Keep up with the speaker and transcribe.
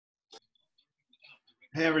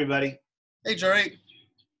Hey, everybody. Hey, Juri.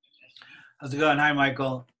 How's it going? Hi,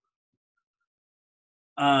 Michael.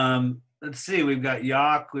 Let's see. We've got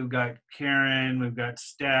Yak, we've got Karen, we've got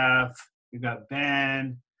Steph, we've got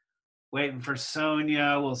Ben. Waiting for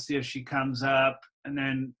Sonja. We'll see if she comes up. And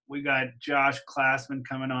then we got Josh Klassman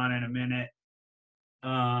coming on in a minute.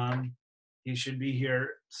 He should be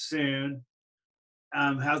here soon.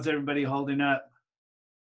 How's everybody holding up?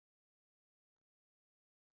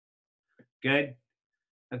 Good?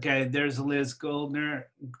 Okay, there's Liz Goldner.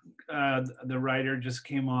 The writer just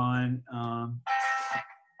came on.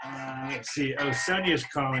 Let's see. Oh, Sonja's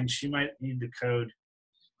calling. She might need the code.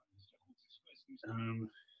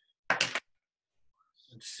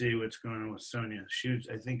 Let's see what's going on with Sonja.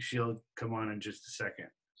 I think she'll come on in just a second.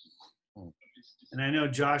 And I know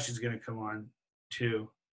Josh is going to come on too.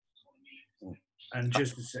 And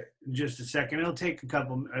just a second. It'll take a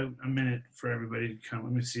minute for everybody to come.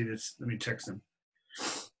 Let me see this. Let me text them.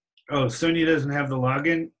 Oh, Sonja doesn't have the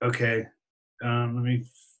login? Okay. Let me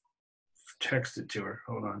text it to her.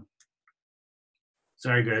 Hold on.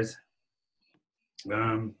 Sorry, guys.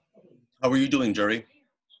 How are you doing, Juri?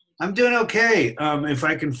 I'm doing okay. If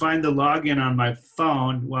I can find the login on my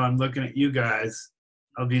phone while I'm looking at you guys,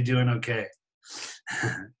 I'll be doing okay.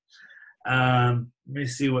 Let me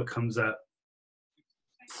see what comes up.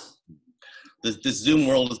 This Zoom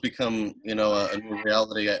world has become, a new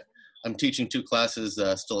reality. I'm teaching 2 classes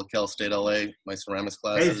still at Cal State LA, my ceramics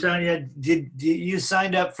classes. Hey, Sonja, did you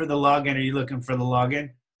signed up for the login? Are you looking for the login?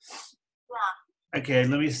 Yeah. Okay,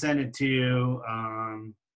 let me send it to you.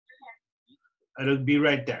 It'll be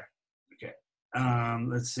right there. Okay.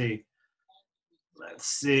 Let's see.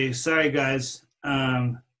 Sorry, guys.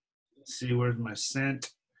 Let's see, where's my sent?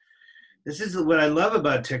 This is what I love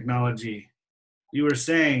about technology. You were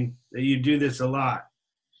saying that you do this a lot.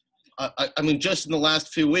 I mean, just in the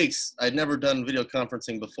last few weeks, I'd never done video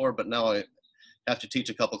conferencing before, but now I have to teach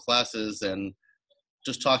a couple classes, and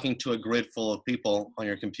just talking to a grid full of people on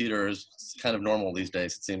your computer is kind of normal these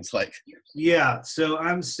days, it seems like. Yeah, so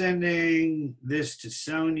I'm sending this to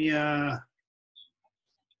Sonja.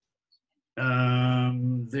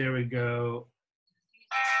 There we go.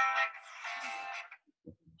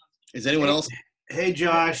 Is anyone else? Hey,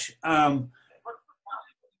 Josh.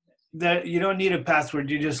 That you don't need a password.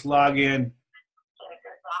 You just log in.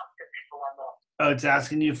 Oh, it's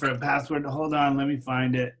asking you for a password. Hold on, let me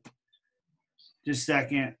find it. Just a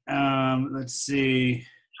second. Let's see.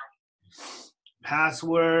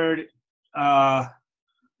 Password. I'm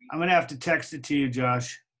gonna have to text it to you,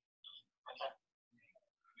 Josh.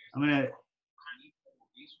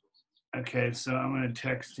 Okay, so I'm gonna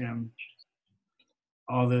text him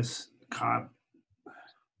all this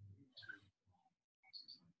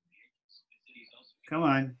Come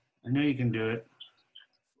on, I know you can do it.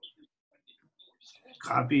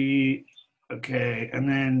 Copy, okay, and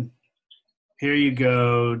then here you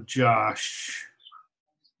go, Josh.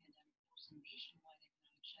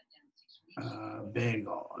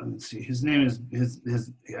 Bagel. Let's see. His name is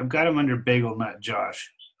his. I've got him under Bagel, not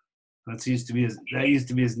Josh. That used to be his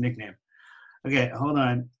nickname. Okay, hold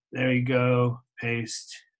on. There you go.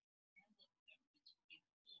 Paste.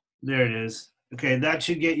 There it is. Okay, that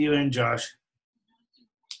should get you in, Josh.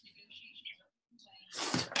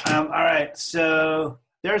 All right, so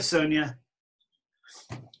there's Sonja.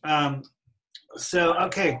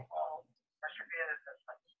 Okay.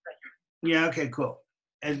 Yeah, okay, cool.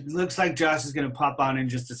 It looks like Josh is going to pop on in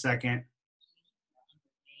just a second.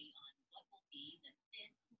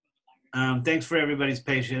 Thanks for everybody's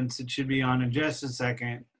patience. It should be on in just a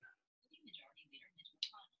second.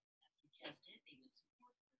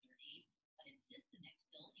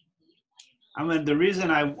 The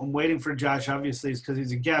reason I'm waiting for Josh, obviously, is because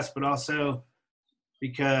he's a guest, but also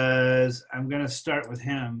because I'm going to start with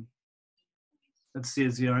him. Let's see,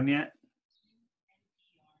 is he on yet?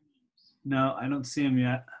 No, I don't see him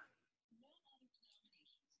yet.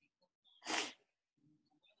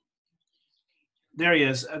 There he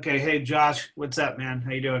is. Okay, hey, Josh, what's up, man?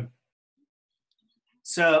 How you doing?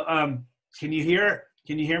 So, can you hear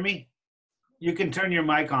me? You can turn your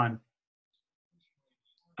mic on.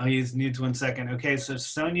 Oh, he needs 1 second. Okay, so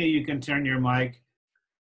Sonja, you can turn your mic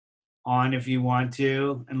on if you want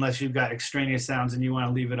to, unless you've got extraneous sounds and you want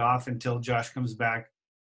to leave it off until Josh comes back.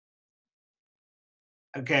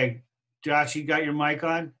 Okay, Josh, you got your mic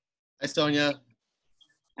on? Hi, Sonja.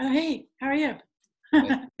 Oh, hey, how are you?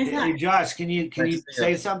 Hey, Josh, can you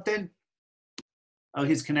say something? Oh,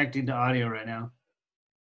 he's connecting to audio right now.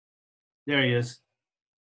 There he is.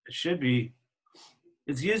 It should be.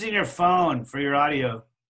 It's using your phone for your audio,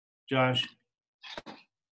 Josh.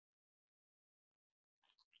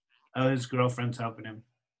 Oh, his girlfriend's helping him.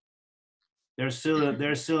 There's Sulamit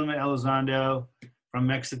Elizondo from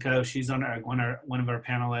Mexico. She's on one of our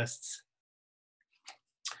panelists.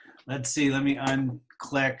 Let's see. Let me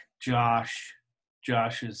unclick Josh.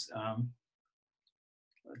 Josh is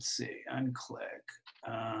let's see. Unclick.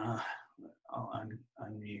 I'll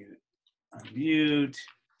unmute.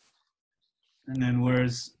 And then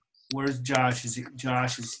where's Josh?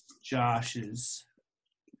 Josh is.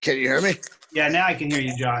 Can you hear me? Yeah, now I can hear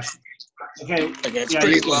you, Josh. Okay. Okay, it's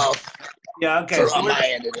pretty low. Yeah, okay. On my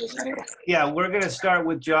end it is. Yeah, we're going to start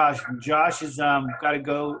with Josh. Josh has got to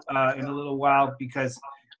go in a little while because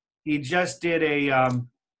he just did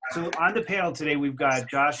so on the panel today, we've got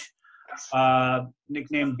Josh,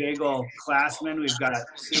 nicknamed Bagel Klassman. We've got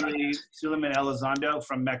Sulamit Elizondo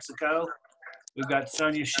from Mexico. We've got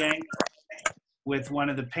Sonja Schenk with one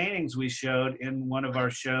of the paintings we showed in one of our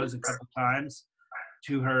shows a couple times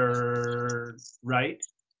to her right.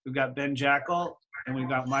 We've got Ben Jackel and we've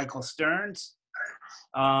got Michael Stearns.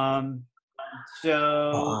 So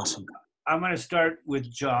Awesome. I'm going to start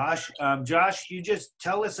with Josh. Josh, you just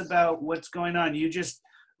tell us about what's going on. You just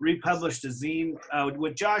republished a zine.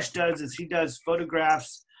 What Josh does is he does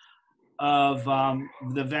photographs of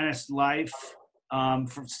the Venice life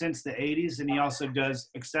since the 80s, and he also does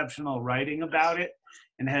exceptional writing about it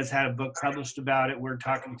and has had a book published about it. We're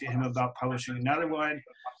talking to him about publishing another one.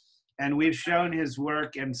 And we've shown his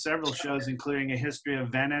work in several shows, including A History of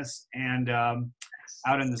Venice and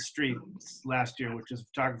Out in the Street last year, which is a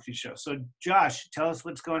photography show. So, Josh, tell us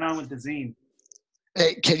what's going on with the zine.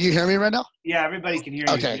 Hey, can you hear me right now? Yeah, everybody can hear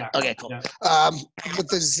you. Okay. Yeah. Okay, cool. Yeah. With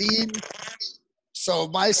the zine, so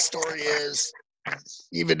my story is,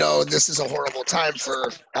 even though this is a horrible time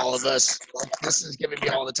for all of us, this is giving me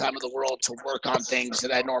all the time in the world to work on things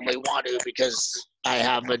that I normally want to because I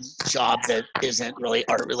have a job that isn't really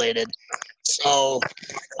art related. So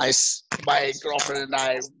my girlfriend and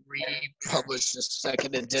I republished the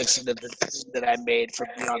second edition of the zine that I made for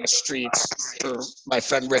Beyond the Streets for my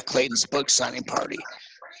friend Rick Clayton's book signing party.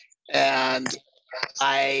 And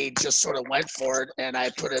I just sort of went for it and I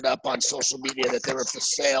put it up on social media that they were for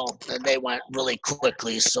sale and they went really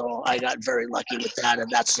quickly. So I got very lucky with that.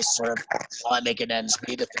 And that's just sort of how I make an ends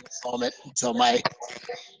meet at the moment until my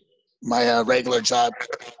regular job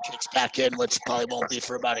kicks back in, which probably won't be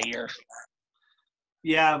for about a year.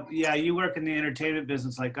 Yeah, you work in the entertainment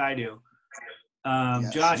business like I do.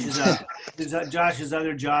 Yes. Josh's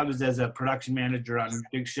other job is as a production manager on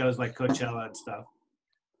big shows like Coachella and stuff.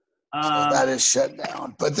 So that is shut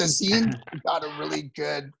down. But the zine got a really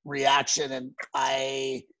good reaction, and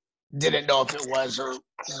I didn't know if it was or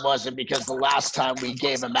wasn't because the last time we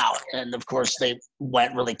gave them out, and of course they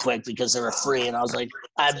went really quick because they were free, and I was like,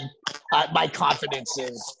 my confidence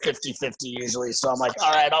is 50-50 usually, so I'm like,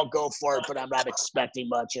 all right, I'll go for it, but I'm not expecting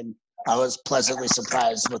much, and I was pleasantly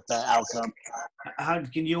surprised with the outcome.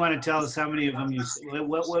 Can you want to tell us how many of them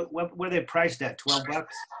what were they priced at? $12?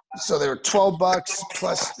 So they were $12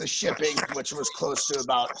 plus the shipping, which was close to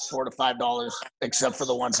about $4 to $5, except for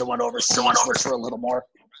the ones that went overseas, which were a little more.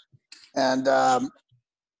 And I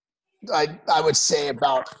would say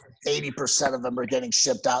about 80% of them are getting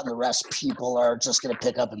shipped out, and the rest people are just going to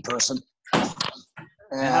pick up in person. And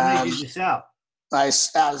how many did you sell?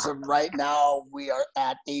 As of right now, we are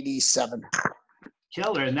at 87.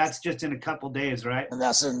 Killer, and that's just in a couple days, right? And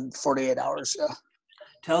that's in 48 hours. Yeah.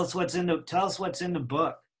 Tell us what's in the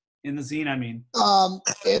book, in the zine. I mean,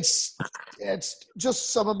 it's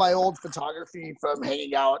just some of my old photography from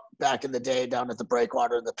hanging out back in the day down at the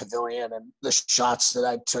breakwater in the pavilion, and the shots that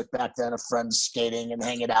I took back then of friends skating and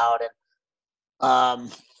hanging out,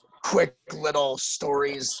 and quick little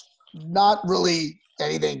stories. Not really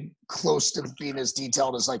anything close to being as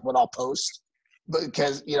detailed as like what I'll post, but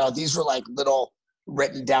because these were like little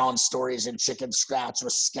written down stories in chicken scratch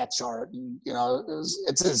with sketch art, and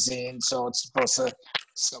it's a zine, so it's supposed to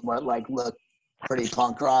somewhat like look pretty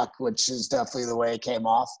punk rock, which is definitely the way it came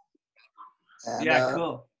off. And, yeah,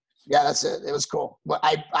 cool. Yeah, that's it. It was cool. But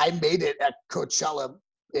I made it at Coachella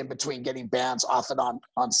in between getting bands off and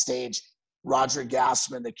on stage. Roger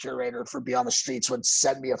Gassman, the curator for Beyond the Streets, would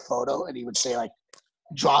send me a photo, and he would say like,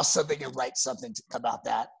 draw something and write something about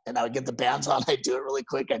that. And I would get the bands on. I'd do it really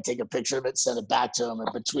quick. I'd take a picture of it, send it back to him. And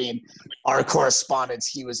between our correspondence,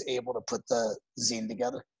 he was able to put the zine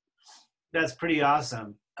together. That's pretty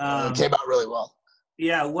awesome. It came out really well.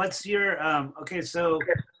 Yeah. What's your, okay. So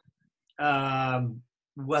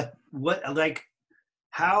what like,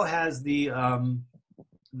 how has the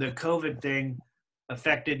COVID thing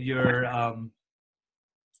affected your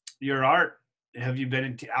art? Have you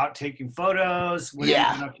been out taking photos? What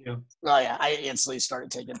have you been up to? Oh yeah, I instantly started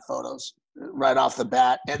taking photos. right off the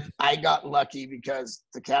bat. And I got lucky because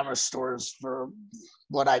the camera stores, for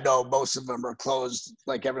what I know, most of them are closed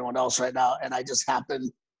like everyone else right now. And I just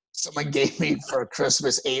happened, someone gave me for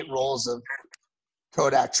Christmas 8 rolls of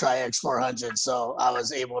Kodak Tri-X 400. So I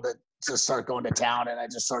was able to just start going to town, and I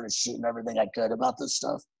just started shooting everything I could about this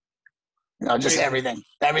stuff. You know, just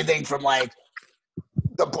everything from like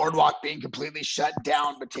the boardwalk being completely shut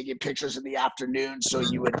down, but taking pictures in the afternoon so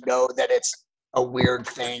you would know that it's a weird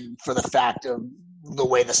thing for the fact of the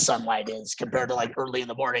way the sunlight is compared to like early in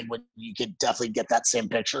the morning when you could definitely get that same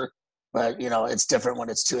picture. But, you know, it's different when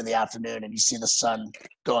it's 2 in the afternoon and you see the sun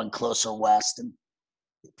going closer west and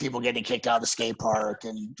people getting kicked out of the skate park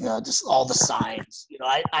and, you know, just all the signs. You know,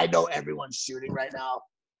 I know everyone's shooting right now,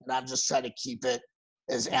 and I'm just trying to keep it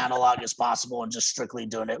as analog as possible and just strictly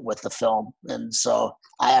doing it with the film. And so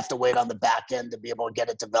I have to wait on the back end to be able to get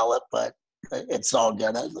it developed, but it's all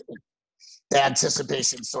good. The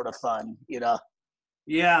anticipation's sort of fun, you know?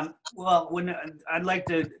 Yeah, well, when I'd like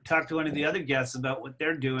to talk to one of the other guests about what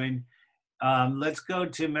they're doing. Let's go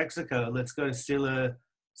to Mexico. Let's go to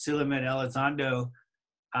Sulamit Elizondo,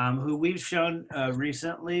 who we've shown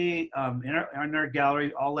recently in our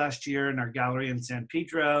gallery all last year in our gallery in San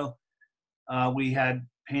Pedro. We had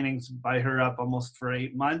paintings by her up almost for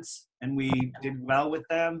 8 months, and we did well with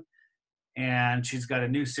them. And she's got a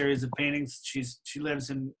new series of paintings. She lives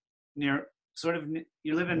in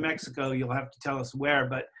you live in Mexico. You'll have to tell us where,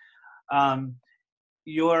 but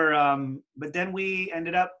but then we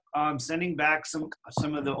ended up sending back some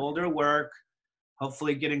of the older work,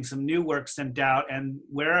 hopefully getting some new work sent out. And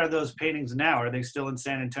where are those paintings now? Are they still in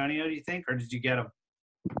San Antonio, do you think, or did you get them?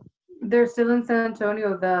 They're still in San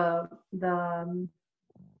Antonio. The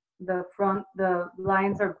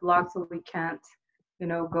lines are blocked, so we can't,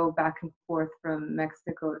 go back and forth from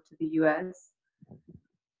Mexico to the US.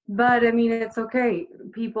 But I mean, it's okay.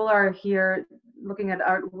 People are here looking at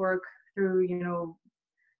artwork through,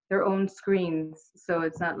 their own screens. So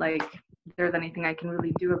it's not like there's anything I can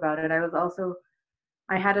really do about it. I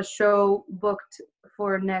had a show booked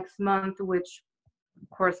for next month, which of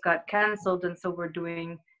course got canceled. And so we're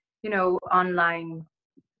doing, online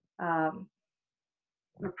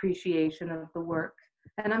appreciation of the work.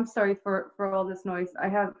 And I'm sorry for all this noise. I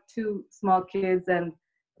have 2 small kids and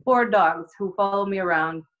 4 dogs who follow me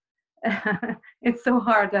around. It's so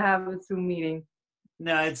hard to have a Zoom meeting.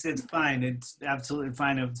 No, it's fine. It's absolutely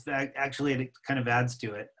fine. Actually, it kind of adds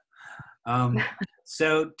to it.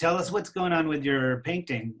 So tell us what's going on with your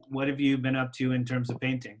painting. What have you been up to in terms of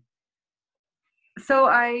painting? So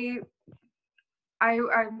I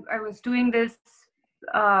was doing this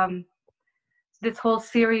this whole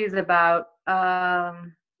series about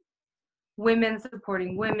women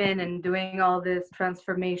supporting women and doing all this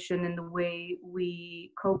transformation in the way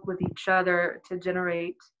we cope with each other to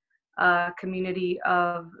generate a community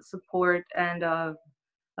of support and of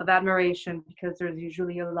admiration, because there's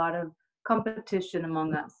usually a lot of competition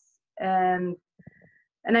among us. And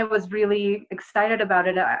I was really excited about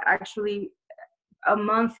it. Actually, a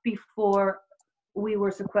month before we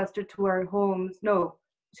were sequestered to our homes,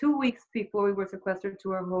 2 weeks before we were sequestered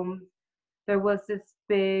to our homes, there was this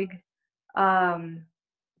big, what's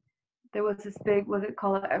it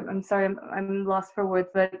called? I'm sorry, I'm lost for words,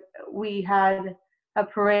 but we had a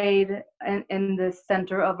parade in the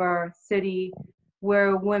center of our city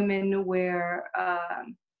where women were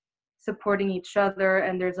supporting each other.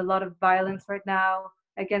 And there's a lot of violence right now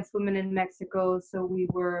against women in Mexico. So we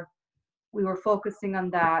were focusing on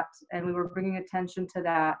that, and we were bringing attention to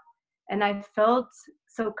that. And I felt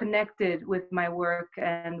so connected with my work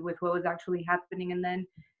and with what was actually happening. And then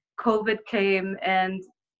COVID came and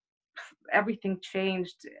everything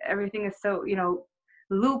changed. Everything is so,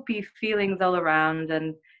 loopy feelings all around.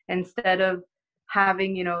 And instead of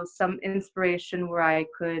having, some inspiration where I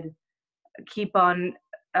could keep on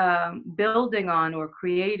building on or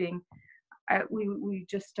creating, we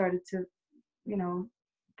just started to,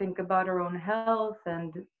 think about our own health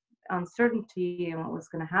and uncertainty and what was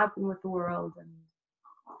going to happen with the world. And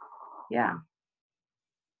yeah.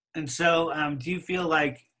 And so do you feel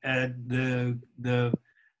like the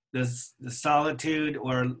solitude,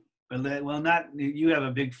 or well, not, you have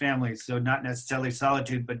a big family, so not necessarily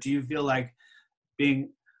solitude, but do you feel like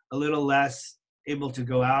being a little less able to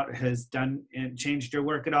go out has changed your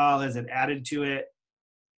work at all? Has it added to it?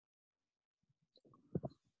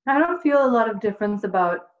 I don't feel a lot of difference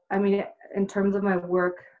in terms of my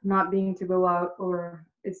work not being to go out, or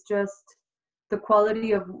it's just the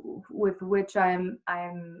quality with which I'm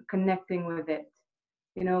connecting with it.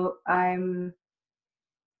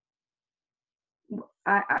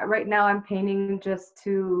 Right now I'm painting just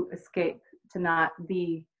to escape, to not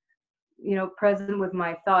be present with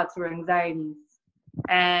my thoughts or anxieties.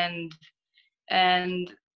 And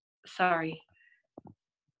sorry.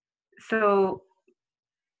 So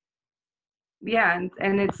yeah,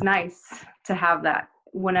 and it's nice to have that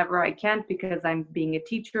whenever I can, because I'm being a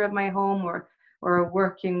teacher at my home or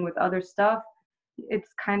working with other stuff. It's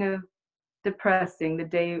kind of depressing. The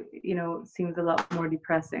day, seems a lot more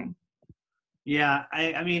depressing. Yeah,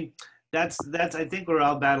 I mean, that's I think we're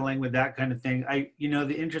all battling with that kind of thing.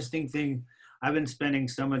 The interesting thing, I've been spending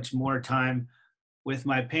so much more time with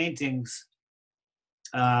my paintings,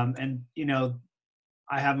 and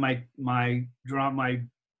I have my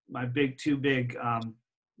two big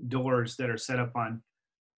doors that are set up on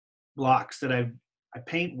blocks that I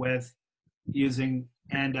paint with using,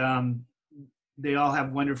 and they all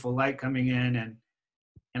have wonderful light coming in,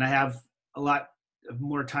 and I have a lot of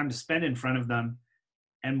more time to spend in front of them.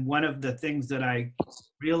 And one of the things that I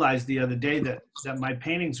realized the other day, that my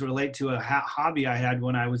paintings relate to a hobby I had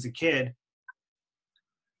when I was a kid,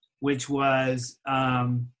 which was I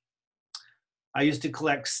used to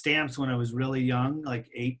collect stamps when I was really young, like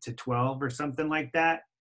 8 to 12 or something like that,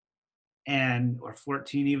 or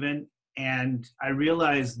 14 even. And I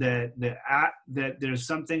realized that there's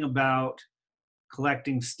something about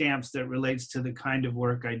collecting stamps that relates to the kind of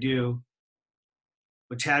work I do,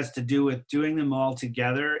 which has to do with doing them all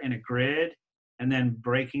together in a grid and then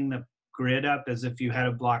breaking the grid up as if you had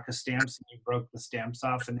a block of stamps and you broke the stamps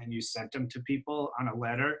off and then you sent them to people on a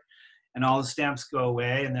letter, and all the stamps go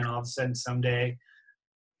away, and then all of a sudden someday,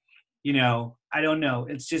 I don't know.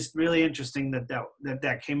 It's just really interesting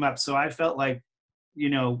that came up. So I felt like,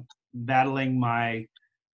 battling my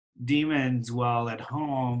demons while at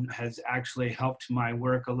home has actually helped my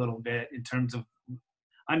work a little bit in terms of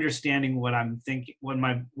understanding what I'm thinking, what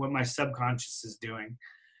my subconscious is doing,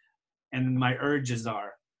 and my urges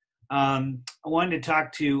are. I wanted to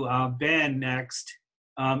talk to Ben next.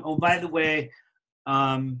 Oh, by the way,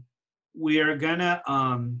 we are gonna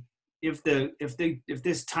if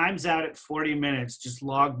this times out at 40 minutes, just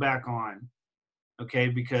log back on, okay?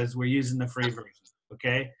 Because we're using the free version,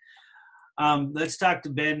 okay? Let's talk to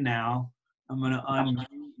Ben now. I'm gonna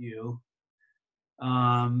unmute you.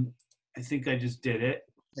 I think I just did it.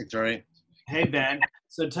 Hey, Juri. Hey, Ben.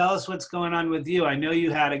 So tell us what's going on with you. I know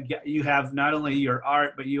you have not only your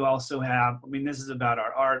art, but you also have, this is about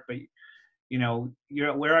our art, but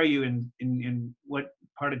where are you in what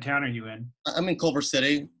part of town are you in? I'm in Culver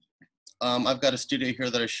City. I've got a studio here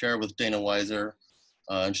that I share with Dana Weiser,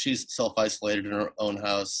 and she's self-isolated in her own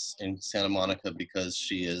house in Santa Monica because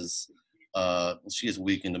she is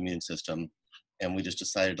weakened immune system, and we just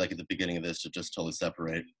decided, like at the beginning of this, to just totally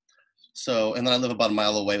separate. So, and then I live about a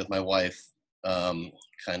mile away with my wife,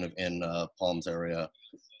 kind of in Palms area.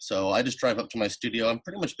 So I just drive up to my studio. I've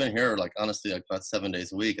pretty much been here, like honestly, like about 7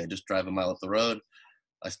 days a week. I just drive a mile up the road.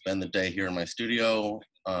 I spend the day here in my studio.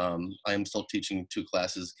 I am still teaching 2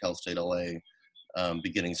 classes, Cal State LA,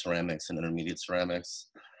 beginning ceramics and intermediate ceramics.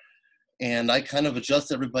 And I kind of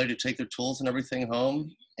adjust everybody to take their tools and everything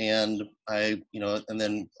home. And I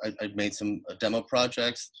made some demo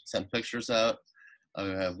projects, sent pictures out. I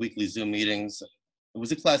have weekly Zoom meetings. It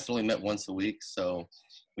was a class that only met once a week, so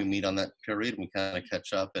we meet on that period and we kind of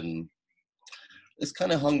catch up, and it's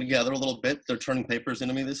kind of hung together a little bit. They're turning papers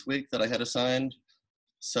into me this week that I had assigned.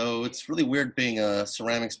 So it's really weird being a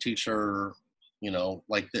ceramics teacher,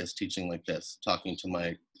 like this, teaching like this, talking to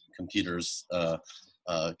my computer's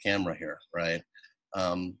camera here, right?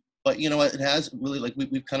 But it has really, like,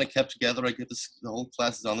 we've kind of kept together. I get the whole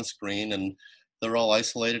class is on the screen and they're all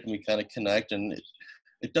isolated and we kind of connect, and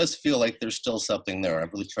it does feel like there's still something there.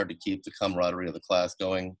 I've really tried to keep the camaraderie of the class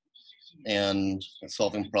going and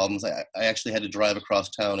solving problems. I actually had to drive across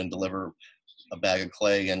town and deliver a bag of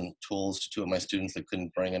clay and tools to 2 of my students that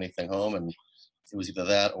couldn't bring anything home, and it was either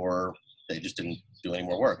that or they just didn't do any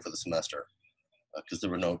more work for the semester because there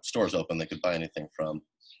were no stores open they could buy anything from.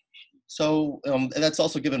 So and that's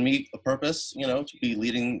also given me a purpose, to be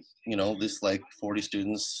leading, this like 40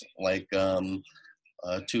 students, like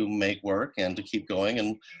to make work and to keep going.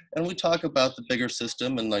 And we talk about the bigger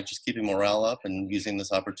system and like just keeping morale up and using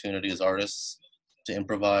this opportunity as artists to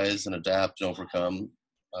improvise and adapt and overcome.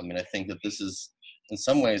 I think that this is, in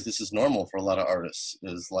some ways, this is normal for a lot of artists,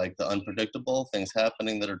 is like the unpredictable things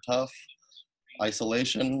happening that are tough,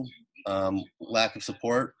 isolation, lack of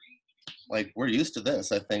support. Like, we're used to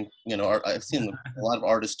this. I think, I've seen a lot of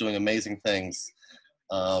artists doing amazing things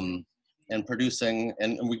and producing,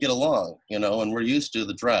 and we get along, and we're used to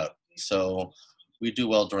the drought. So we do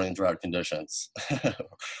well during drought conditions.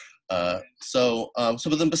 But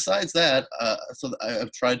then besides that, so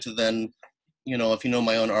I've tried to then, if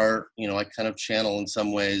my own art, I kind of channel in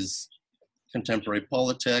some ways contemporary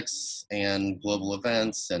politics and global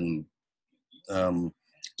events and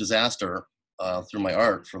disaster through my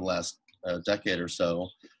art for the last decade or so.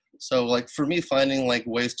 So like for me, finding like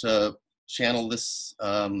ways to channel this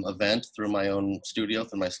event through my own studio,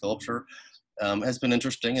 through my sculpture, has been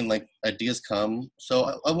interesting, and like ideas come.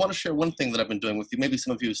 So I want to share one thing that I've been doing with you. Maybe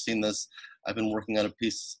some of you have seen this. I've been working on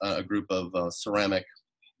a group of ceramic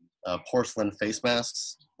porcelain face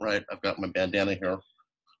masks, right? I've got my bandana here.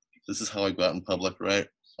 This is how I go out in public, right?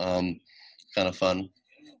 Kind of fun.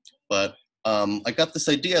 But I got this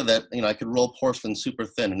idea that, you know, I could roll porcelain super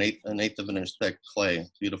thin, an eighth of an inch thick clay,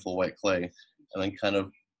 beautiful white clay, and then kind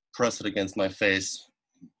of press it against my face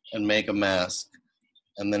and make a mask.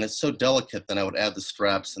 And then it's so delicate, then I would add the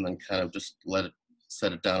straps and then kind of just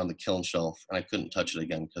set it down on the kiln shelf, and I couldn't touch it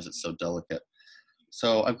again because it's so delicate.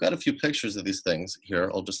 So I've got a few pictures of these things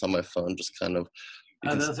here. I'll just on my phone, just kind of.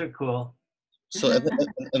 Oh, those are cool. So,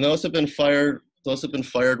 and those have been fired. Those have been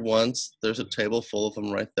fired once. There's a table full of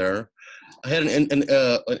them right there. I had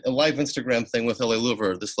a live Instagram thing with Ellie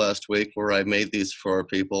Louver this last week where I made these for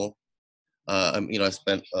people. You know, I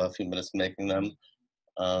spent a few minutes making them.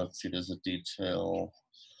 Let's see, there's a detail.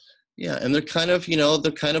 Yeah, and they're kind of, you know,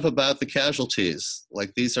 they're kind of about the casualties.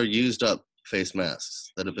 Like these are used up face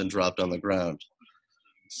masks that have been dropped on the ground.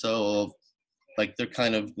 So, like they're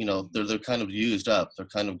kind of, you know, they're kind of used up. They're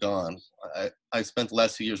kind of gone. I spent the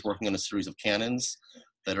last few years working on a series of cannons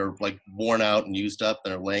that are like worn out and used up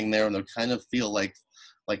and are laying there, and they kind of feel like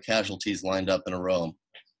casualties lined up in a row.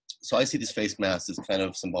 So I see these face masks as kind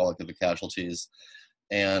of symbolic of the casualties,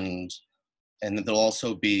 and there'll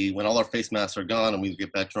also be, when all our face masks are gone and we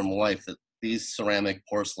get back to normal life, that these ceramic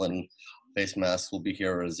porcelain face masks will be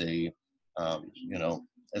here as a, you know,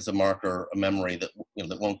 as a marker, a memory that, you know,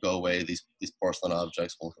 that won't go away. These porcelain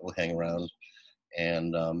objects will hang around,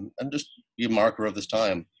 and just be a marker of this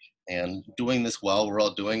time. And doing this while we're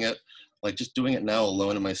all doing it, like just doing it now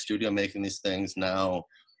alone in my studio, making these things now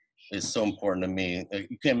is so important to me.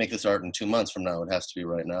 You can't make this art in 2 months from now. It has to be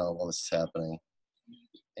right now while this is happening.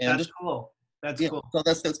 And That's cool. That's cool. So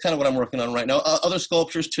that's kind of what I'm working on right now. Other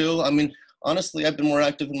sculptures too. I mean, honestly, I've been more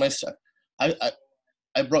active in my.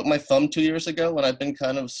 I broke my thumb 2 years ago, and I've been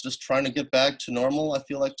kind of just trying to get back to normal. I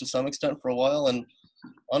feel like to some extent for a while, and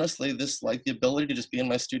honestly, this like the ability to just be in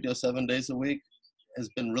my studio 7 days a week has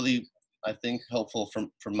been really, I think, helpful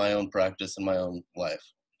for my own practice and my own life.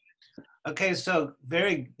 Okay, so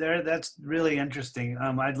that's really interesting.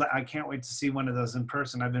 I can't wait to see one of those in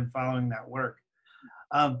person. I've been following that work.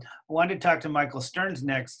 I wanted to talk to Michael Stearns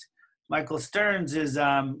next. Michael Stearns is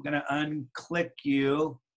going to unclick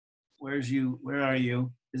you. Where are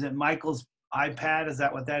you? Is it Michael's iPad? Is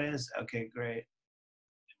that what that is? Okay, great.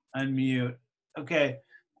 Unmute. Okay,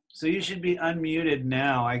 so you should be unmuted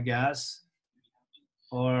now, I guess.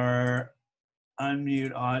 Or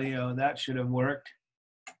unmute audio. That should have worked.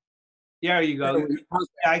 Yeah, there you go. Yeah,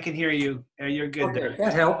 I can hear you. You're good Okay, there.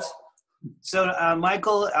 that helps. So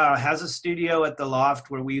Michael has a studio at the Loft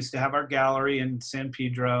where we used to have our gallery in San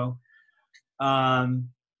Pedro. But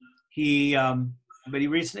he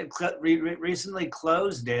recently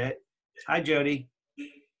closed it. Hi, Jody.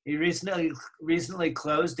 He recently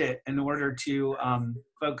closed it in order to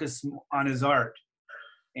focus on his art.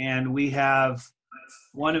 And we have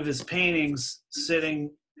one of his paintings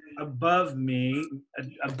sitting above me.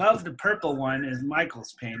 Above the purple one is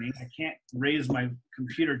Michael's painting. I can't raise my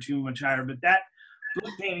computer too much higher, but that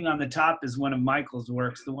blue painting on the top is one of Michael's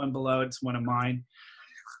works. The one below it's one of mine.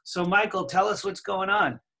 So Michael, tell us what's going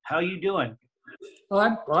on. How you doing?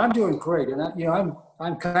 Well, I'm doing great, and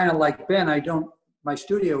I'm kind of like Ben. My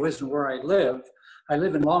studio isn't where I live. I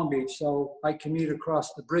live in Long Beach, so I commute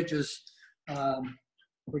across the bridges,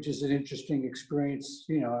 which is an interesting experience.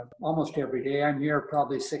 You know, almost every day. I'm here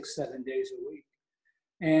probably 6-7 days a week,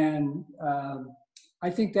 and I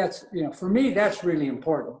think that's, you know, for me that's really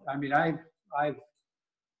important. I mean, I've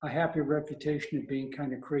a happy reputation of being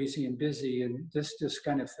kind of crazy and busy, and this just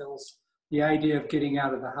kind of fills the idea of getting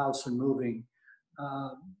out of the house and moving.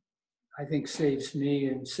 I think saves me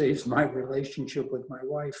and saves my relationship with my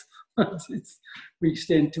wife. We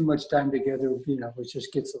spend too much time together, you know, it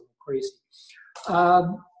just gets a little crazy.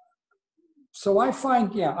 So I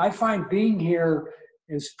find being here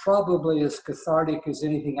is probably as cathartic as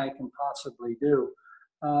anything I can possibly do.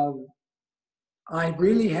 I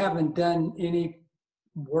really haven't done any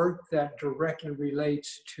work that directly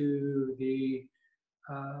relates to the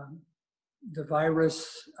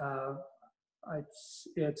virus.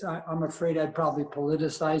 I'm afraid I'd probably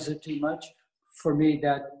politicize it too much. For me,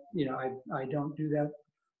 that, you know, I don't do that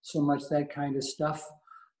so much, that kind of stuff.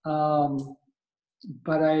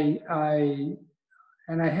 But I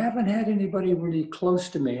And I haven't had anybody really close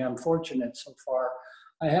to me. I'm fortunate so far.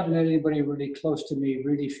 I haven't had anybody really close to me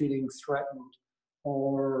really feeling threatened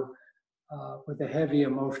or with a heavy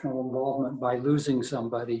emotional involvement by losing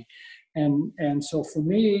somebody. And so for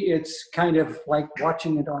me, it's kind of like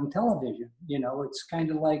watching it on television. You know, it's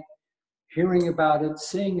kind of like hearing about it,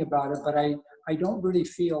 seeing about it, but I don't really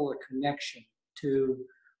feel a connection to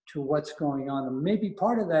what's going on. And maybe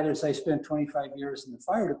part of that is I spent 25 years in the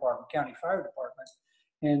fire department, county fire department.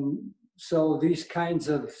 And so these kinds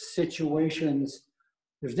of situations,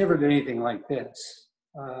 there's never been anything like this.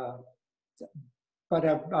 But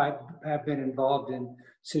I have been involved in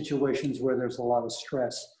situations where there's a lot of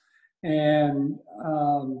stress and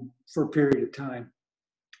for a period of time.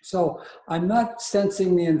 So I'm not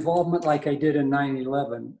sensing the involvement like I did in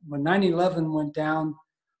 9/11. When 9/11 went down,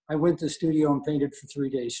 I went to the studio and painted for 3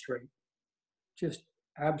 days straight. Just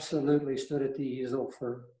absolutely stood at the easel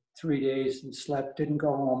for 3 days and slept, didn't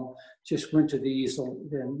go home, just went to the easel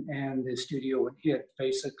and the studio and hit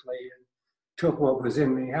basically and took what was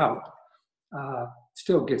in me out.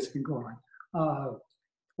 Still gets me going.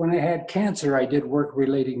 When I had cancer, I did work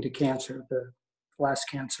relating to cancer. The last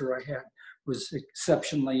cancer I had was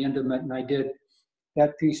exceptionally intimate, and I did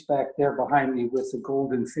that piece back there behind me with the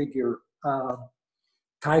golden figure.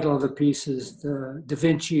 Title of the piece is the Da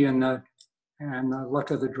Vinci and the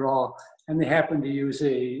Luck of the Draw, and they happened to use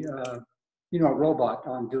a robot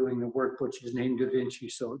on doing the work, which is named Da Vinci,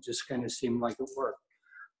 so it just kind of seemed like it worked.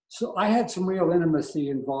 So I had some real intimacy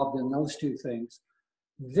involved in those two things.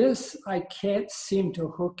 This I can't seem to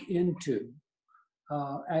hook into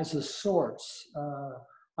as a source.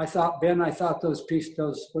 I thought those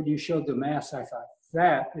pieces, when you showed the mass, I thought,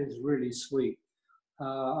 that is really sweet.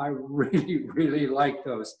 I really, really like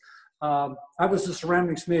those. I was a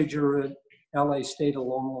ceramics major at LA State a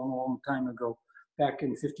long, long, long time ago, back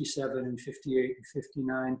in 57 and 58 and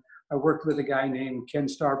 59. I worked with a guy named Ken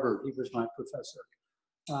Starbird. He was my professor.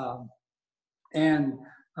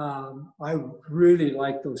 I really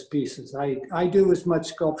like those pieces. I do as much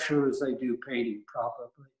sculpture as I do painting,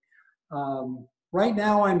 probably. Right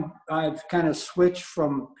now, I've kind of switched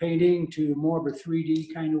from painting to more of a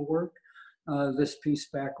 3D kind of work. This piece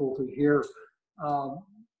back over here.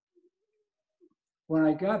 When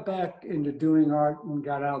I got back into doing art and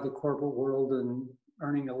got out of the corporate world and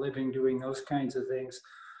earning a living doing those kinds of things,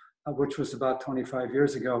 which was about 25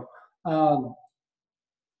 years ago,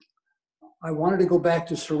 I wanted to go back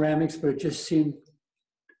to ceramics, but it just seemed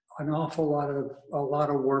an awful lot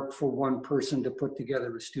of work for one person to put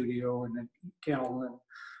together a studio and a kennel and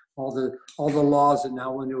all the laws that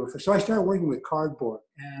now went into it. So I started working with cardboard,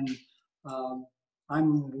 and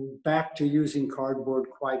I'm back to using cardboard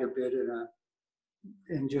quite a bit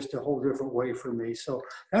in just a whole different way for me. So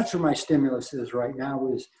that's where my stimulus is right now,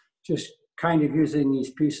 is just kind of using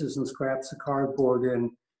these pieces and scraps of cardboard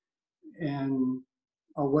in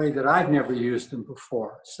a way that I've never used them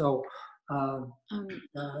before. So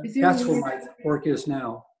that's where my work is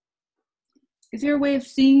now. Is there a way of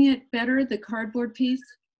seeing it better, the cardboard piece?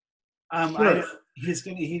 Sure. He's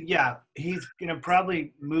gonna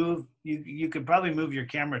probably move. You could probably move your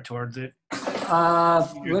camera towards it.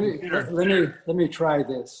 Let me try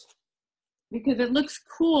this. Because it looks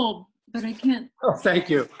cool, but I can't. Oh, thank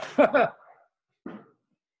you.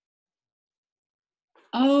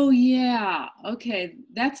 Oh yeah. Okay,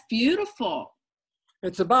 that's beautiful.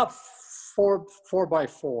 It's about 4 by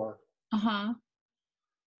 4. Uh-huh.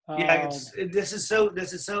 Yeah, this is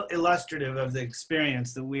so illustrative of the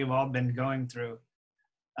experience that we've all been going through.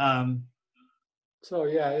 So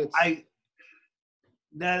yeah,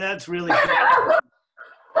 that's really cool.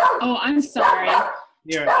 Oh, I'm sorry.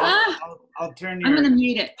 Here, I'll turn I'm gonna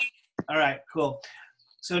mute it. All right, cool.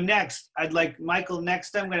 So next, I'd like Michael.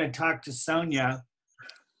 Next, I'm going to talk to Sonja.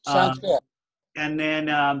 Sounds good. And then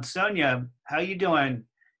Sonja, how you doing?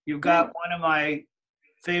 You've got one of my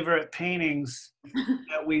favorite paintings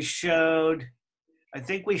that we showed. I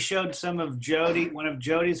think we showed some of one of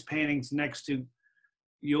Jody's paintings next to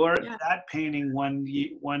that painting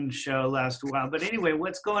one show last while. But anyway,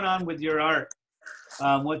 what's going on with your art?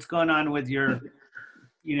 What's going on with your,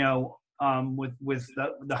 with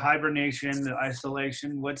the hibernation, the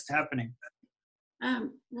isolation? What's happening?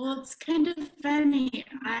 Well, it's kind of funny.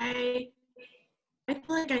 I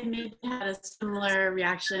feel like I maybe had a similar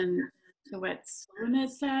reaction to what Sulamit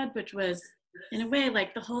said, which was, in a way,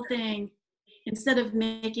 like the whole thing, instead of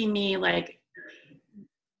making me like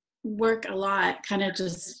work a lot, kind of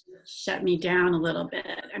just shut me down a little bit.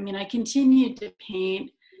 I mean, I continued to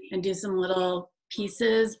paint and do some little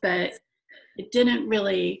pieces, but it didn't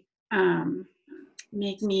really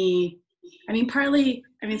make me, I mean, partly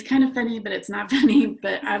I mean, it's kind of funny, but it's not funny.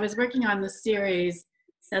 But I was working on the series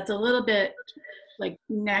that's a little bit like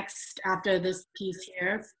next after this piece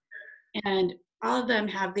here. And all of them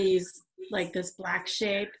have these, like this black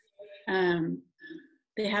shape.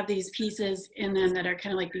 They have these pieces in them that are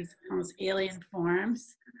kind of like these almost alien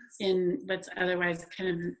forms in what's otherwise kind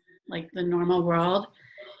of like the normal world.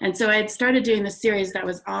 And so I had started doing this series that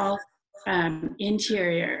was all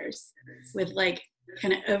interiors with like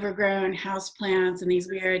kind of overgrown house plants and these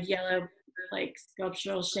weird yellow like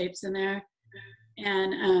sculptural shapes in there.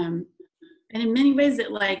 And in many ways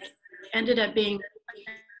it like ended up being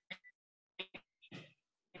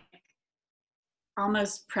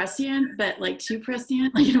almost prescient, but like too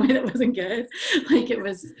prescient, like in a way that wasn't good. Like it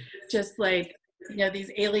was just like, you know,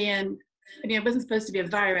 these alien, I mean, it wasn't supposed to be a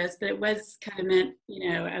virus, but it was kind of meant, you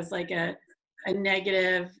know, as like a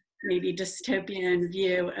negative, maybe dystopian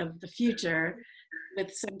view of the future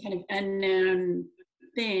with some kind of unknown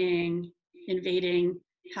thing invading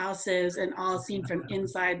houses and all seen from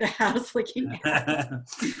inside the house looking out.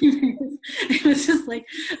 It was just like,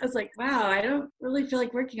 I was like, wow, I don't really feel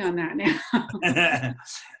like working on that now.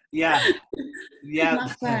 Yeah.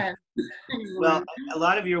 Not fun Well, a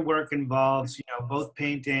lot of your work involves, you know, both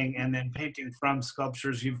painting and then painting from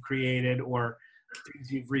sculptures you've created or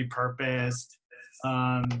things you've repurposed.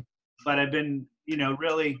 But I've been, you know,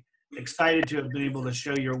 really excited to have been able to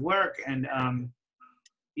show your work. And,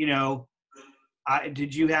 you know,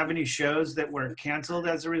 did you have any shows that were canceled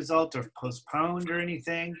as a result or postponed or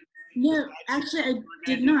anything? No, actually, I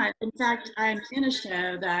did not. In fact, I'm in a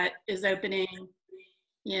show that is opening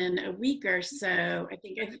in a week or so. I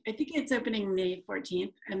think it's opening May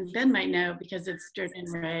 14th, and Ben might know because it's Jordan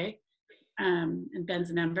and Ray, and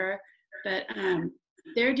Ben's a member. But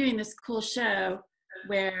they're doing this cool show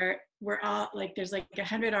where we're all like, there's like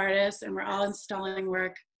 100 artists, and we're all installing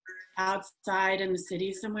work outside in the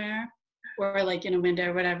city somewhere, or like in a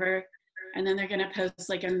window or whatever. And then they're gonna post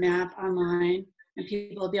like a map online, and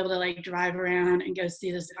people will be able to like drive around and go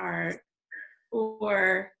see this art.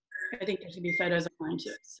 Or I think there should be photos online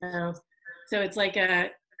too. So it's like a,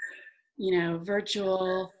 you know,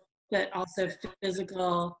 virtual but also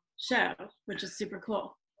physical show, which is super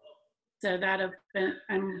cool. So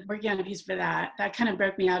I'm working on a piece for that. That kind of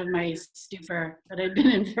broke me out of my stupor that I'd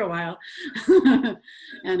been in for a while.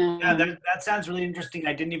 And yeah, that sounds really interesting.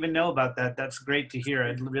 I didn't even know about that. That's great to hear.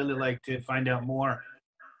 I'd really like to find out more.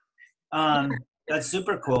 That's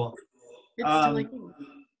super cool. It's totally cool.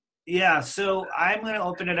 Yeah, so I'm going to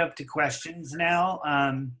open it up to questions now.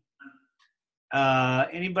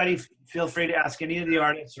 Anybody feel free to ask any of the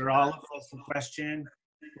artists or all of us a question,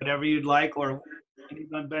 whatever you'd like, or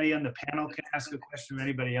anybody on the panel can ask a question of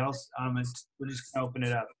anybody else. We're just going to open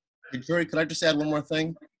it up. Hey, Juri, could I just add one more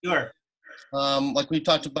thing? Sure. Like we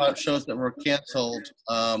talked about shows that were canceled.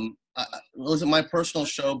 It wasn't my personal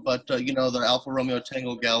show, but you know, the Alfa Romeo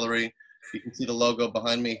Tango Gallery, you can see the logo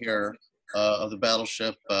behind me here of the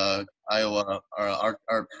Battleship Iowa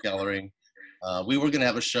art gallery. We were going to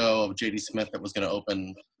have a show of J.D. Smith that was going to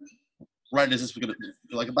open right as this was going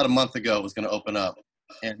to, like about a month ago, it was going to open up.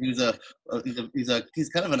 And he's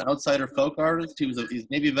kind of an outsider folk artist. He's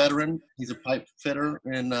Navy veteran. He's a pipe fitter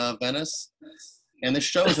in Venice. And this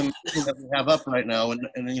show is amazing that we have up right now, and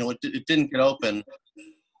you know, it didn't get open.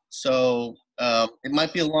 So it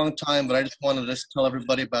might be a long time, but I just wanted to tell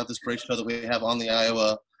everybody about this great show that we have on the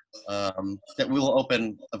Iowa that we will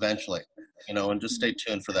open eventually, you know, and just stay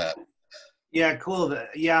tuned for that. Yeah, cool.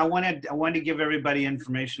 Yeah, I wanted to give everybody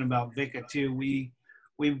information about ViCA too. We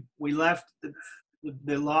left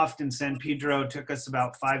the loft in San Pedro. Took us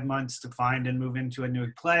about 5 months to find and move into a new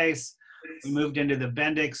place. We moved into the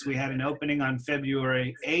Bendix. We had an opening on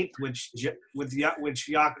February 8th, which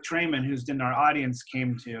Jack Trayman, who's in our audience,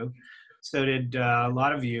 came to. So did a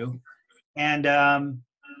lot of you. And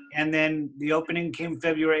then the opening came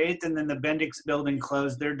February 8th, and then the Bendix building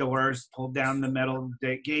closed their doors, pulled down the metal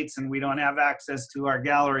gates, and we don't have access to our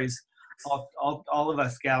galleries. All of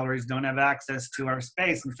us galleries don't have access to our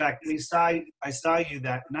space. In fact, I saw you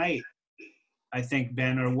that night, I think,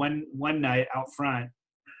 Ben, or one night out front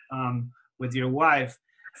with your wife.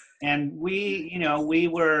 And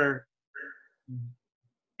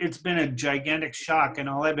it's been a gigantic shock, and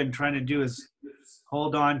all I've been trying to do is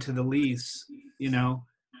hold on to the lease, you know,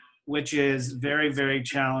 which is very, very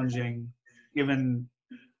challenging given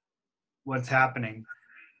what's happening.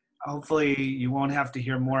 Hopefully you won't have to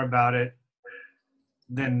hear more about it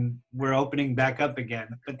than we're opening back up again.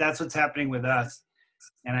 But that's what's happening with us.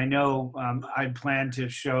 And I know I plan to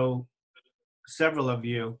show several of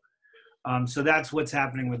you. So that's what's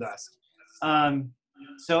happening with us.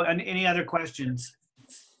 So any other questions?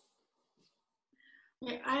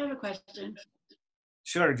 Okay, I have a question.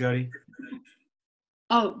 Sure, Jody.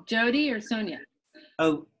 Oh, Jody or Sonia?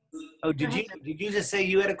 Oh, did you just say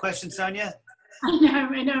you had a question, Sonja?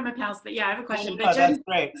 I know I'm a pals, but yeah, I have a question. Oh, But that's Jody,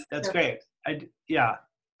 great. That's great. Yeah.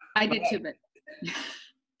 I did too, but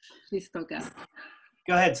she spoke up.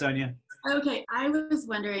 Go ahead, Sonja. okay, I was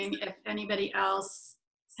wondering if anybody else,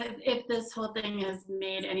 if this whole thing has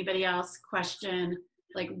made anybody else question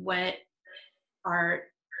like what art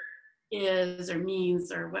is or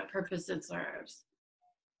means or what purpose it serves.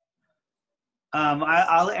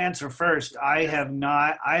 I'll answer first. I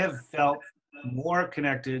have felt more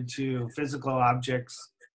connected to physical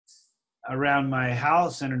objects around my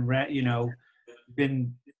house and,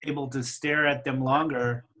 been able to stare at them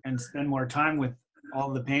longer and spend more time with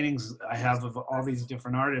all the paintings I have of all these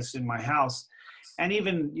different artists in my house. And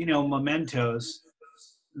even, mementos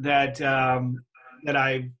that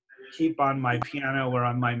I keep on my piano or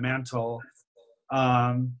on my mantle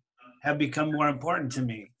have become more important to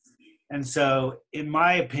me. And so, in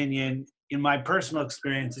my opinion, in my personal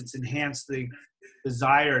experience, it's enhanced the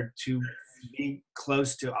desire to be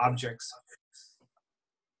close to objects.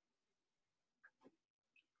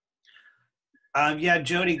 Yeah,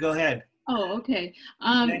 Jody, go ahead. Oh, okay.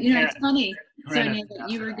 It's funny, Sonia, that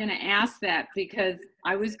you were going to ask that because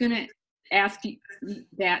I was going to ask you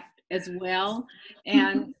that as well.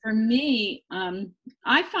 And for me,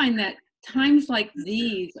 I find that times like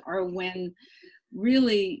these are when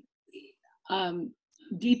really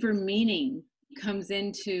deeper meaning comes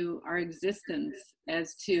into our existence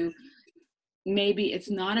as to maybe it's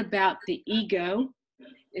not about the ego.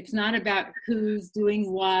 It's not about who's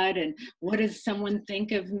doing what and what does someone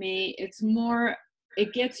think of me. It's more,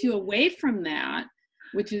 it gets you away from that,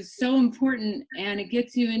 which is so important. And it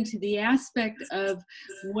gets you into the aspect of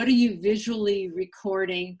what are you visually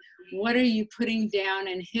recording? What are you putting down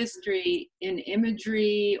in history, in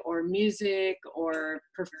imagery or music or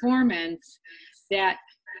performance that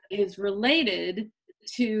is related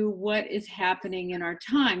to what is happening in our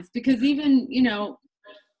times? Because even,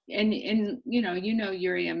 and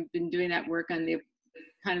Juri, I've been doing that work on the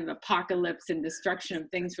kind of apocalypse and destruction of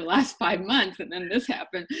things for the last 5 months, and then this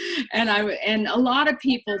happened. And a lot of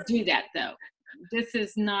people do that though. This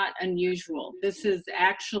is not unusual. This is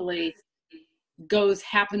actually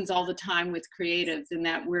happens all the time with creatives, in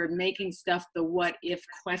that we're making stuff the what if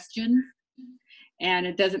question. And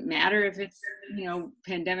it doesn't matter if it's,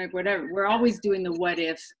 pandemic, whatever. We're always doing the what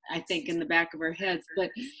if, I think, in the back of our heads.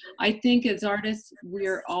 But I think as artists,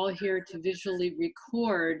 we're all here to visually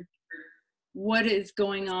record what is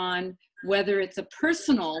going on, whether it's a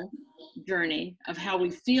personal journey of how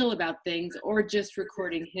we feel about things or just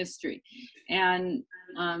recording history. And,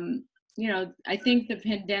 I think the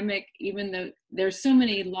pandemic, even though there's so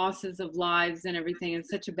many losses of lives and everything, and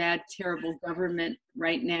such a bad, terrible government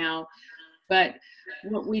right now, but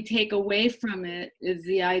what we take away from it is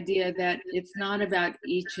the idea that it's not about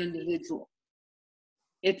each individual.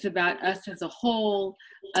 It's about us as a whole,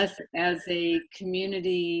 us as a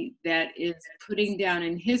community that is putting down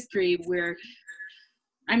in history where,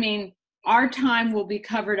 our time will be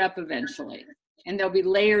covered up eventually, and there'll be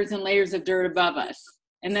layers and layers of dirt above us.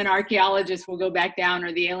 And then archaeologists will go back down,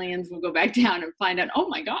 or the aliens will go back down and find out, oh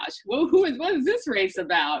my gosh, well, what is this race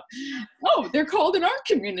about? Oh, they're called an art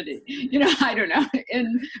community. I don't know,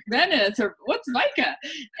 in Venice, or what's ViCA?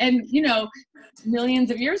 And,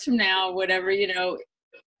 millions of years from now, whatever,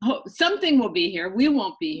 something will be here. We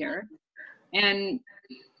won't be here. And,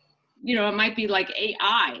 it might be like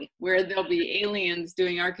AI, where there'll be aliens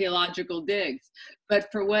doing archaeological digs.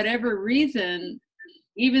 But for whatever reason,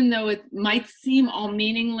 even though it might seem all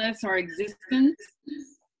meaningless, our existence,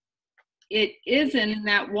 it isn't, in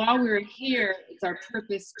that while we're here, it's our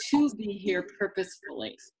purpose to be here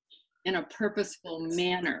purposefully, in a purposeful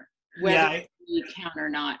manner, whether we count or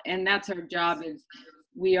not. And that's our job, is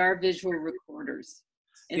we are visual recorders.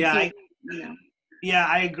 And Yeah,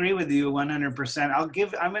 I agree with you 100%.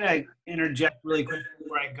 I'm going to interject really quick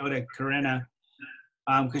before I go to Corinna,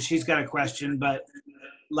 because she's got a question. But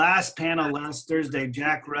last Thursday,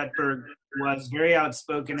 Jack Rutberg was very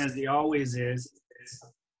outspoken, as he always is.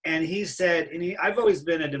 And he said, I've always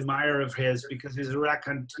been an admirer of his because he's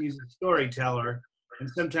a storyteller. And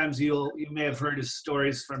sometimes you may have heard his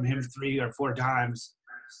stories from him 3 or 4 times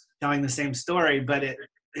telling the same story, but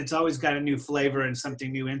it's always got a new flavor and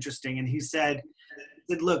something new, interesting. And he said,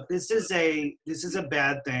 look, this is a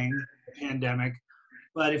bad thing, pandemic.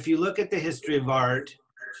 But if you look at the history of art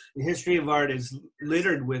is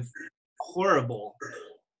littered with horrible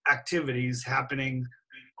activities happening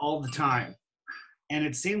all the time. And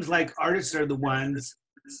it seems like artists are the ones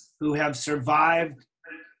who have survived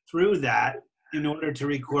through that in order to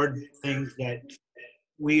record things that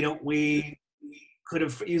we could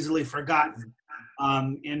have easily forgotten.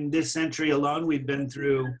 In this century alone, we've been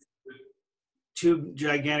through two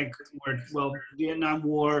gigantic wars, well, Vietnam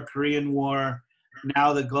War, Korean War,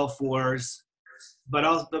 now the Gulf Wars,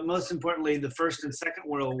 but most importantly, the First and Second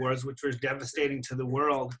World Wars, which was devastating to the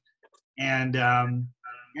world. And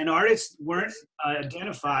artists weren't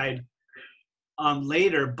identified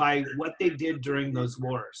later by what they did during those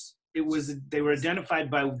wars. They were identified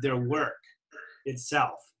by their work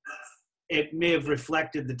itself. It may have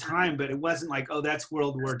reflected the time, but it wasn't like, oh, that's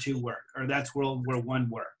World War II work or that's World War I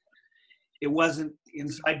work. It wasn't,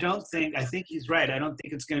 and so I think he's right. I don't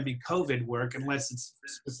think it's going to be COVID work unless it's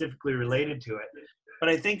specifically related to it. But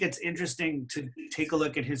I think it's interesting to take a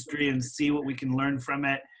look at history and see what we can learn from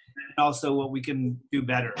it, and also what we can do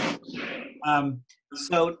better.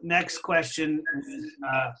 So next question.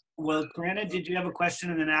 Well, Corinna, did you have a question?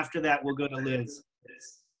 And then after that, we'll go to Liz.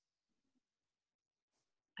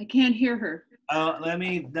 I can't hear her. Let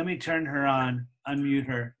me turn her on, unmute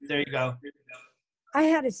her. There you go. I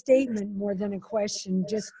had a statement more than a question,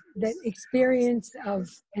 just that experience of,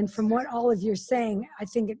 and from what all of you're saying, I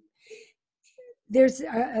think there's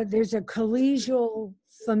a collegial,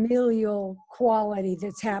 familial quality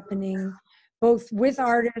that's happening both with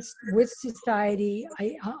artists, with society,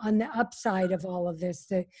 on the upside of all of this,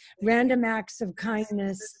 the random acts of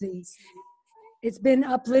kindness, it's been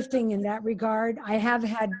uplifting in that regard. I have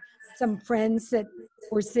had some friends that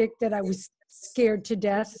were sick that I was scared to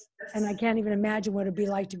death, and I can't even imagine what it'd be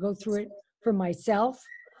like to go through it for myself.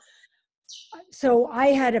 So I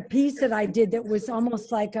had a piece that I did that was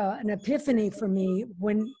almost like an epiphany for me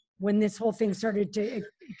when this whole thing started to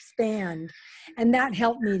expand, and that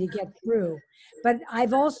helped me to get through. But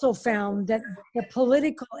I've also found that the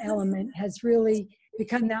political element has really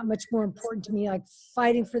become that much more important to me, like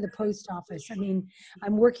fighting for the post office. I mean,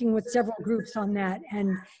 I'm working with several groups on that,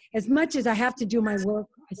 and as much as I have to do my work,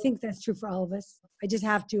 I think that's true for all of us. I just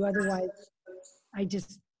have to, otherwise I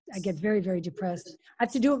get very, very depressed. I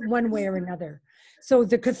have to do it one way or another. So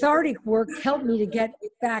the cathartic work helped me to get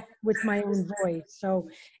back with my own voice. So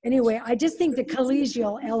anyway, I just think the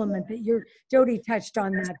collegial element that Jody touched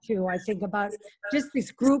on that too. I think about just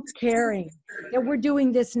this group caring that we're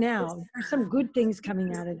doing this now. There's some good things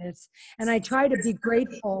coming out of this. And I try to be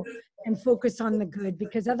grateful and focus on the good,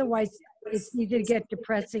 because otherwise it's easy to get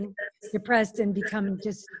depressed and become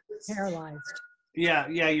just paralyzed. Yeah,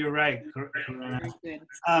 you're right, Corinna.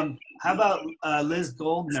 How about Liz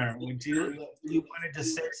Goldner? You wanted to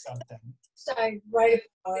say something? I write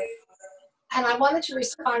about it, and I wanted to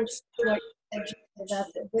respond to what you said about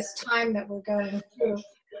this time that we're going through.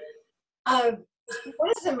 One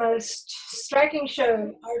of the most striking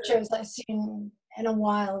art shows I've seen in a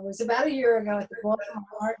while was about a year ago at the Baltimore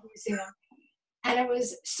Art Museum. And it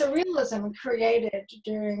was surrealism created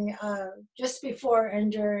during, just before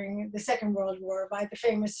and during the Second World War by the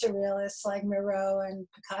famous surrealists like Miro and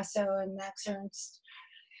Picasso and Max Ernst.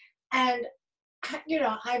 And, you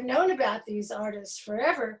know, I've known about these artists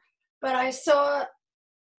forever, but I saw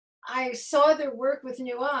their work with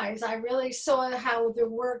new eyes. I really saw how their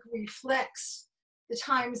work reflects the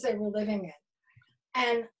times they were living in.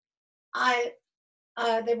 And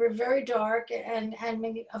they were very dark, and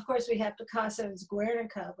of course we have Picasso's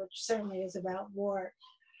Guernica, which certainly is about war.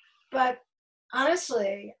 But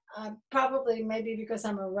honestly, probably maybe because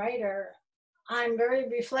I'm a writer, I'm very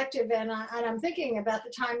reflective, and I'm thinking about the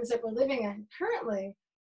times that we're living in currently.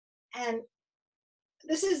 And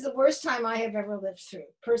this is the worst time I have ever lived through,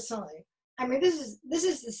 personally. I mean, this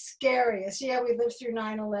is the scariest. Yeah, we lived through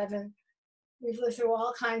 9/11. We've lived through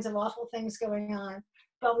all kinds of awful things going on.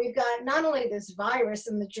 But we've got not only this virus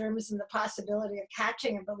and the germs and the possibility of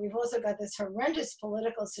catching it, but we've also got this horrendous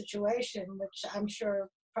political situation, which I'm sure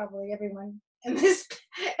probably everyone in this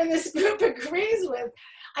group agrees with.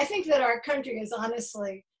 I think that our country is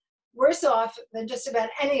honestly worse off than just about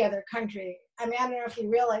any other country. I mean, I don't know if you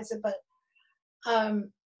realize it, but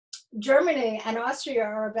Germany and Austria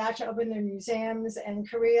are about to open their museums, and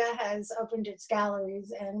Korea has opened its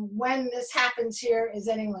galleries. And when this happens here is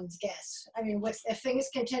anyone's guess. I mean, if things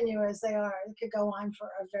continue as they are, it could go on for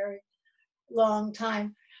a very long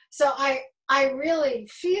time. So I really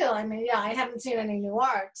feel, I mean, yeah, I haven't seen any new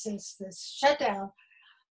art since this shutdown,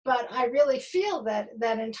 but I really feel that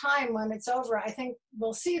in time when it's over, I think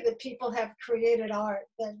we'll see that people have created art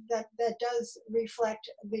that does reflect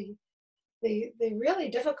the really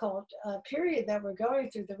difficult period that we're going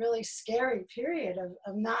through, the really scary period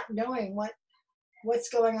of not knowing what's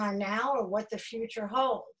going on now or what the future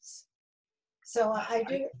holds. So I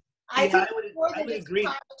think more than just time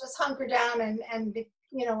to just hunker down and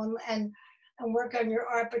and work on your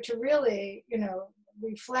art, but to really,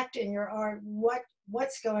 reflect in your art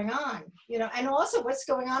what's going on, and also what's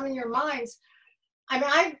going on in your minds. I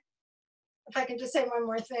mean, if I can just say one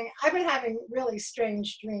more thing, I've been having really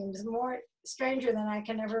strange dreams, more stranger than I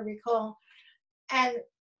can ever recall, and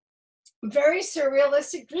very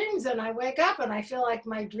surrealistic dreams. And I wake up and I feel like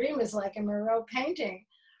my dream is like a Moreau painting.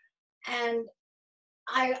 And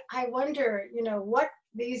I wonder, what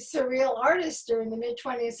these surreal artists during the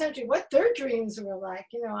mid-20th century, what their dreams were like.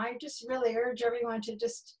 I just really urge everyone to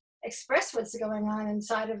just express what's going on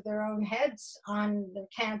inside of their own heads on the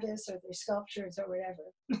campus or their sculptures or whatever.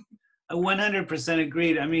 100%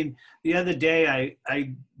 agreed. I mean, the other day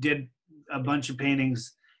I did a bunch of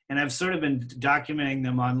paintings, and I've sort of been documenting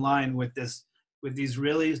them online with these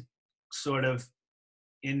really sort of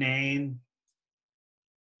inane,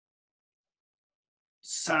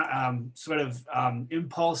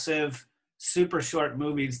 impulsive, super short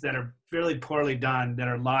movies that are really poorly done, that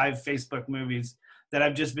are live Facebook movies that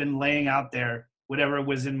I've just been laying out there, whatever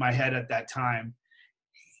was in my head at that time.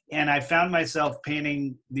 And I found myself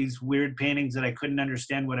painting these weird paintings that I couldn't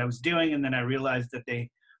understand what I was doing. And then I realized that they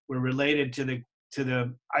were related to the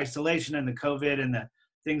isolation and the COVID and the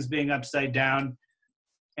things being upside down.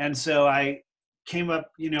 And so I came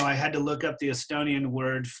up, I had to look up the Estonian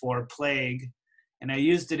word for plague, and I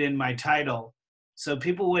used it in my title. So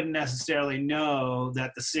people wouldn't necessarily know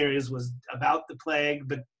that the series was about the plague,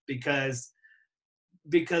 but I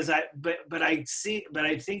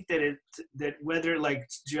think that whether, like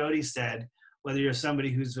Jody said, whether you're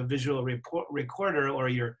somebody who's a visual recorder or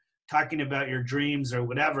you're talking about your dreams or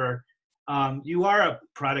whatever, you are a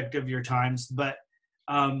product of your times. But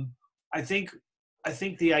I think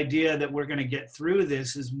the idea that we're going to get through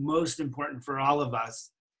this is most important for all of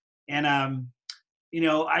us. And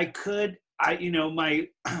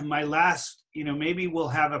my last, maybe we'll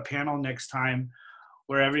have a panel next time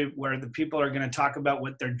where the people are going to talk about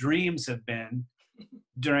what their dreams have been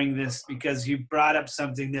during this, because you brought up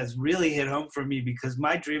something that's really hit home for me, because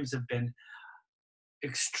my dreams have been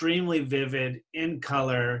extremely vivid, in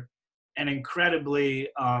color, and incredibly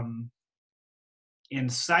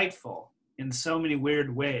insightful in so many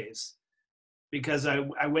weird ways, because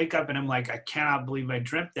I wake up and I'm like, I cannot believe I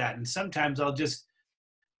dreamt that. And sometimes I'll just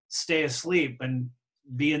stay asleep and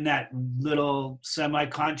be in that little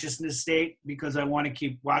semi-consciousness state because I want to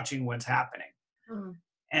keep watching what's happening. Mm.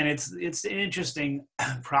 And it's an interesting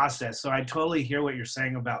process. So I totally hear what you're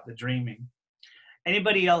saying about the dreaming.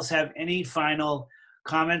 Anybody else have any final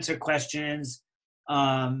comments or questions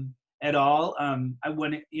at all? I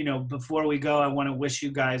want to, before we go, I want to wish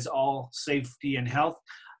you guys all safety and health.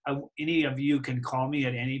 Any of you can call me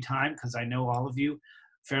at any time because I know all of you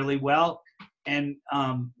fairly well. And,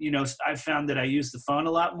 I found that I use the phone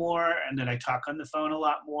a lot more, and that I talk on the phone a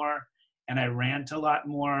lot more, and I rant a lot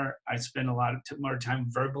more. I spend a lot more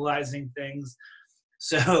time verbalizing things.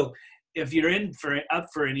 So if you're up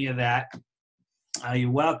for any of that,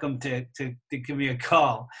 you're welcome to give me a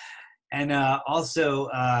call. And also,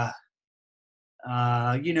 I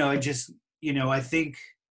think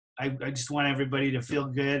I just want everybody to feel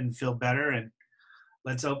good and feel better, and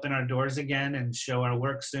let's open our doors again and show our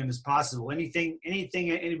work soon as possible. Anything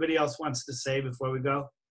anybody else wants to say before we go?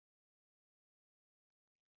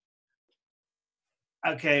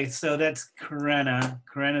 Okay, so that's Karena.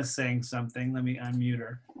 Karena's saying something. Let me unmute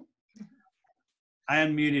her. I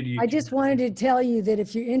unmuted you. I just wanted to tell you that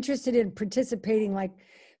if you're interested in participating,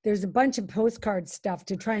 there's a bunch of postcard stuff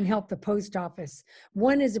to try and help the post office.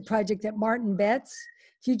 One is a project that Martin Betts,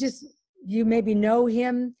 you maybe know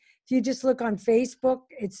him. If you just look on Facebook,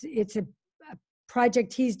 it's a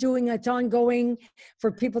project he's doing. It's ongoing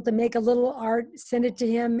for people to make a little art, send it to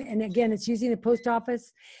him. And again, it's using the post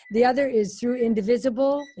office. The other is through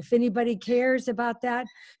Indivisible. If anybody cares about that,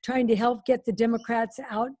 trying to help get the Democrats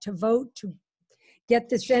out to vote to get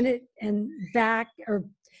the Senate and back, or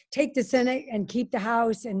take the Senate and keep the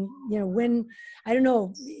House and, win. I don't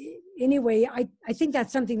know. Anyway, I think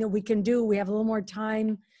that's something that we can do. We have a little more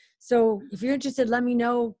time. So if you're interested, let me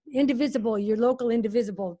know. Indivisible, your local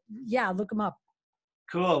Indivisible. Yeah, look them up.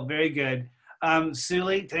 Cool, very good.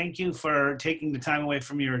 Suli, thank you for taking the time away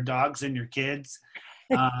from your dogs and your kids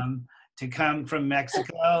to come from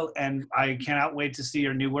Mexico. And I cannot wait to see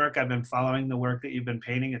your new work. I've been following the work that you've been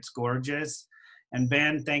painting. It's gorgeous. And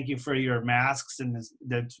Ben, thank you for your masks, and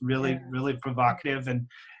that's really, really provocative. And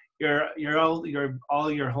your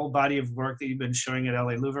whole body of work that you've been showing at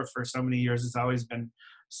LA Louver for so many years has always been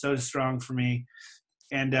so strong for me.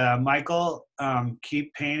 And Michael,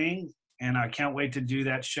 keep painting, and I can't wait to do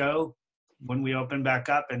that show when we open back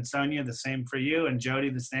up. And Sonja, the same for you, and Jody,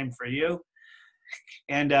 the same for you.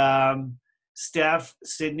 And Steph,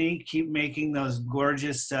 Sydney, keep making those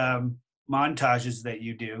gorgeous montages that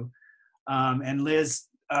you do. And Liz,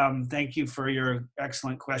 thank you for your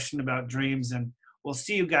excellent question about dreams, and we'll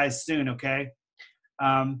see you guys soon, okay?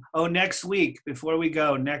 Oh, next week, before we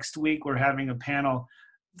go, next week we're having a panel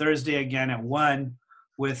Thursday again at 1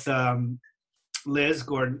 with Liz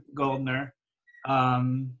Goldner,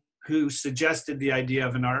 who suggested the idea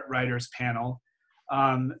of an art writers panel.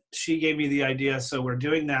 She gave me the idea, so we're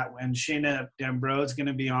doing that, and Shayna Dambro is going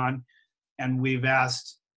to be on, and we've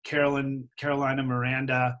asked Carolina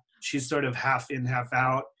Miranda. She's sort of half in, half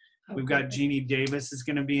out. We've got Jeannie Davis is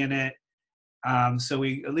going to be in it. So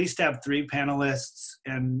we at least have 3 panelists,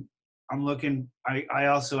 and I'm looking, I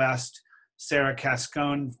also asked Sarah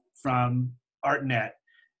Cascone from ArtNet.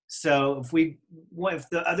 So if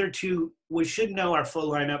the other 2, we should know our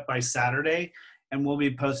full lineup by Saturday, and we'll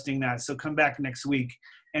be posting that. So come back next week.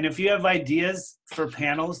 And if you have ideas for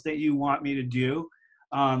panels that you want me to do,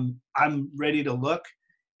 I'm ready to look.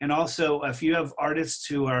 And also, if you have artists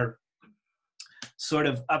who are sort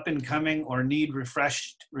of up and coming or need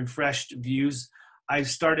refreshed views, I've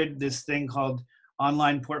started this thing called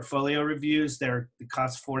online portfolio reviews. It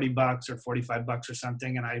costs $40 or $45 or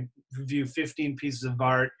something, and I review 15 pieces of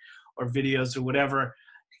art or videos or whatever,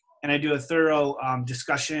 and I do a thorough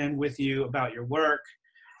discussion with you about your work.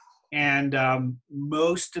 And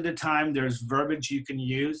most of the time, there's verbiage you can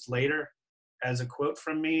use later as a quote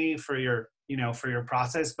from me for your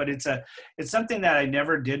process. But it's something that I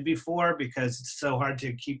never did before because it's so hard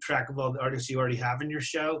to keep track of all the artists you already have in your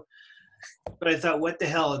show. But I thought, what the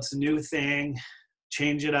hell? It's a new thing.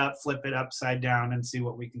 Change it up, flip it upside down, and see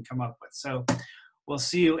what we can come up with. So we'll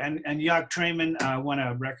see you. And Jaak Treyman, I want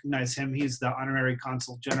to recognize him. He's the Honorary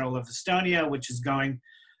Consul General of Estonia, which is going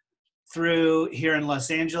through here in Los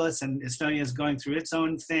Angeles, and Estonia is going through its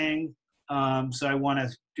own thing. So I want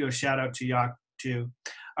to do a shout out to Jaak too.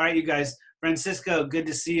 All right, you guys. Francisco, good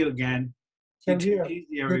to see you again. Same here.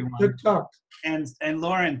 Easy, everyone. Good talk. And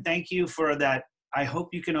Lauren, thank you for that. I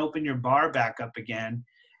hope you can open your bar back up again.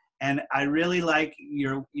 And I really like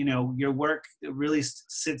your work. It really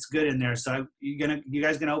sits good in there. So you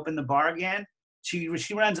guys gonna open the bar again? She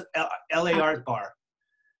runs LA Art Bar.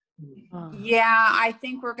 Yeah, I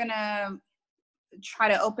think we're gonna try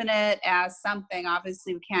to open it as something.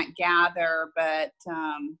 Obviously, we can't gather, but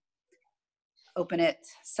open it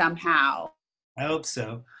somehow. I hope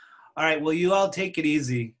so. All right. Well, you all take it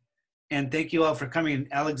easy, and thank you all for coming.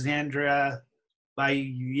 Alexandra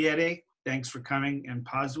Bayere, thanks for coming, and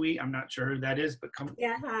Pazwi. I'm not sure who that is, but come.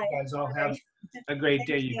 Yeah, hi. You guys all have a great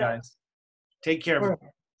day, you guys. Take care.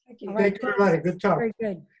 Thank you. Thank you, everybody. Good talk. Very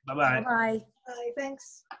good. Bye-bye. Bye. Bye,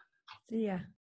 thanks. See ya.